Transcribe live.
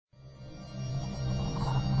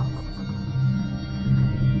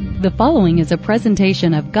The following is a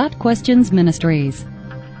presentation of Got Questions Ministries.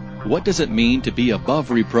 What does it mean to be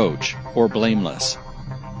above reproach or blameless?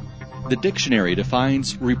 The dictionary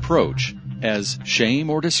defines reproach as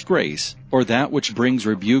shame or disgrace, or that which brings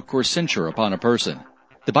rebuke or censure upon a person.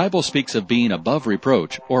 The Bible speaks of being above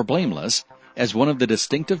reproach or blameless as one of the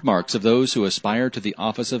distinctive marks of those who aspire to the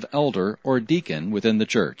office of elder or deacon within the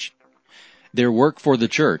church. Their work for the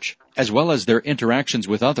church, as well as their interactions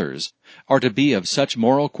with others, are to be of such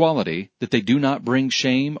moral quality that they do not bring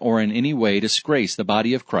shame or in any way disgrace the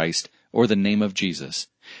body of Christ or the name of Jesus.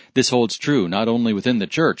 This holds true not only within the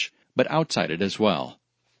church, but outside it as well.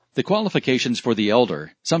 The qualifications for the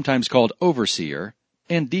elder, sometimes called overseer,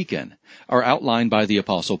 and deacon, are outlined by the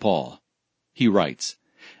Apostle Paul. He writes,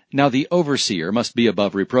 "Now the overseer must be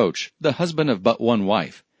above reproach, the husband of but one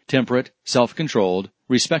wife, temperate, self-controlled,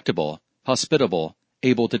 respectable, hospitable,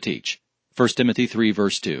 able to teach." 1 Timothy 3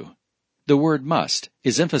 verse 2. The word must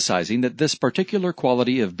is emphasizing that this particular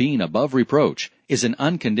quality of being above reproach is an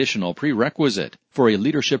unconditional prerequisite for a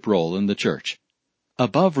leadership role in the church.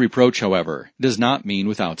 Above reproach, however, does not mean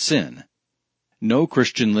without sin. No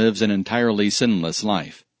Christian lives an entirely sinless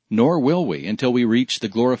life, nor will we until we reach the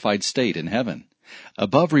glorified state in heaven.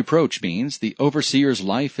 Above reproach means the overseer's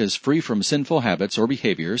life is free from sinful habits or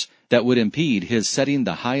behaviors that would impede his setting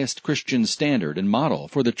the highest Christian standard and model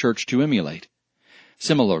for the church to emulate.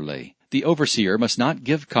 Similarly, the overseer must not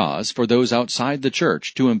give cause for those outside the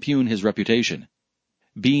church to impugn his reputation.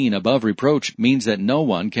 Being above reproach means that no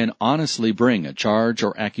one can honestly bring a charge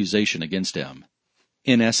or accusation against him.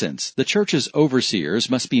 In essence, the church's overseers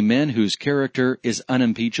must be men whose character is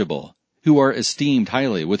unimpeachable, who are esteemed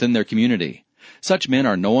highly within their community. Such men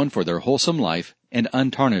are known for their wholesome life and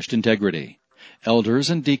untarnished integrity. Elders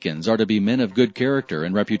and deacons are to be men of good character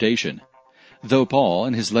and reputation. Though Paul,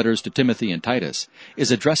 in his letters to Timothy and Titus,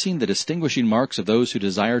 is addressing the distinguishing marks of those who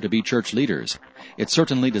desire to be church leaders, it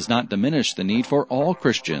certainly does not diminish the need for all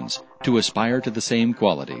Christians to aspire to the same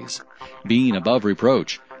qualities. Being above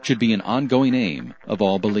reproach should be an ongoing aim of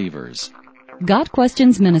all believers. Got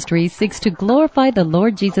Questions Ministries seeks to glorify the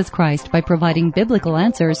Lord Jesus Christ by providing biblical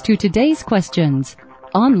answers to today's questions.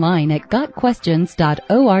 Online at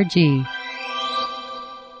gotquestions.org.